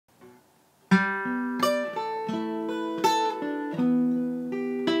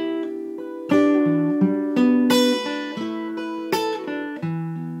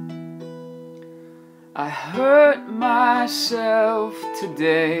myself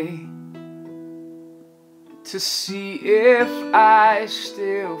today to see if I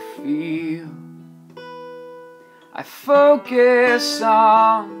still feel. I focus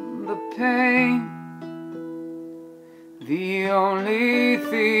on the pain, the only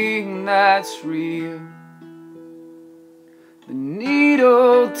thing that's real. The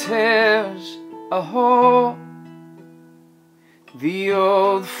needle tears a hole, the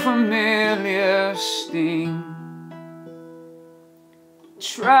old familiar sting.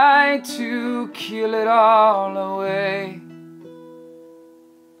 Try to kill it all away,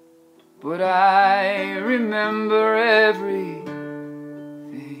 but I remember everything.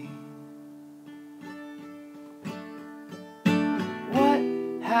 What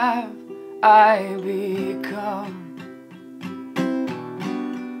have I become?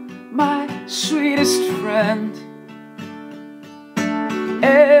 My sweetest friend.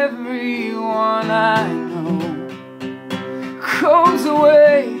 Everyone I know goes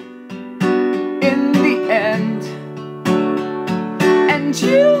away in the end, and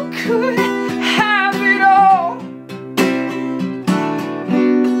you could have it all.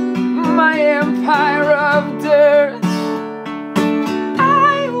 My empire of dirt,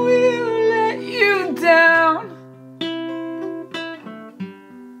 I will let you down.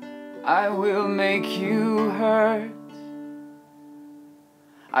 I will make you hurt.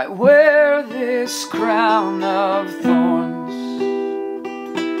 I wear this crown of thorns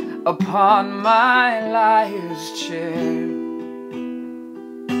upon my liar's chair,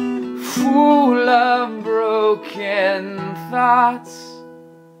 full of broken thoughts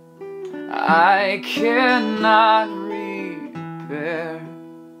I cannot repair.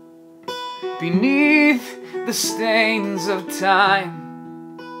 Beneath the stains of time,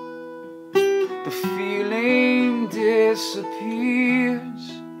 the feeling disappears.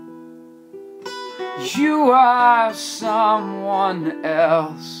 You are someone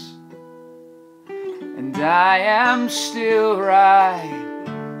else, and I am still right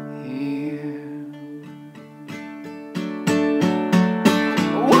here.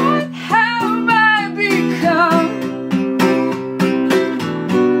 What have I become?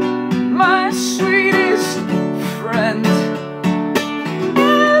 My sweetest friend.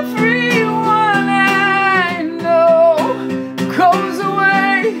 Everyone I know goes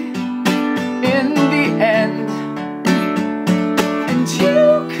away in the end, and you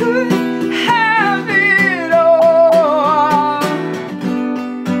could have it all.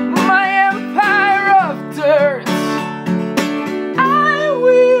 My empire of dirt, I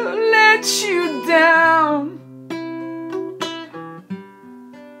will let you down.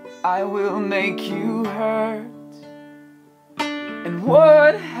 I will make you hurt. And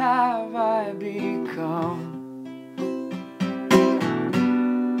what have I become?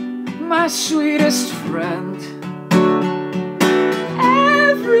 My sweetest friend.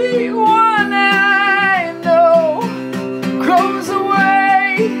 Everyone I know goes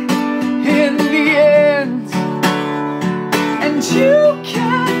away in the end, and you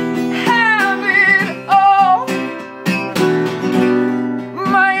can have it all.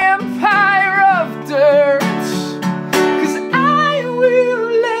 My empire of dirt, 'cause I will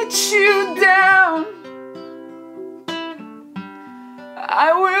let you down.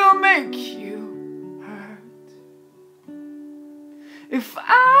 I will make you hurt. If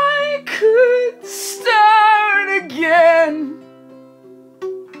I could start again,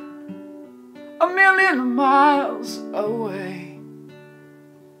 a million miles away,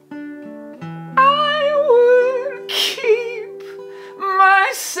 I would keep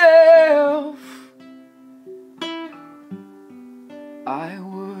myself. I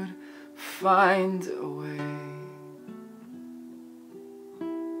would find a way.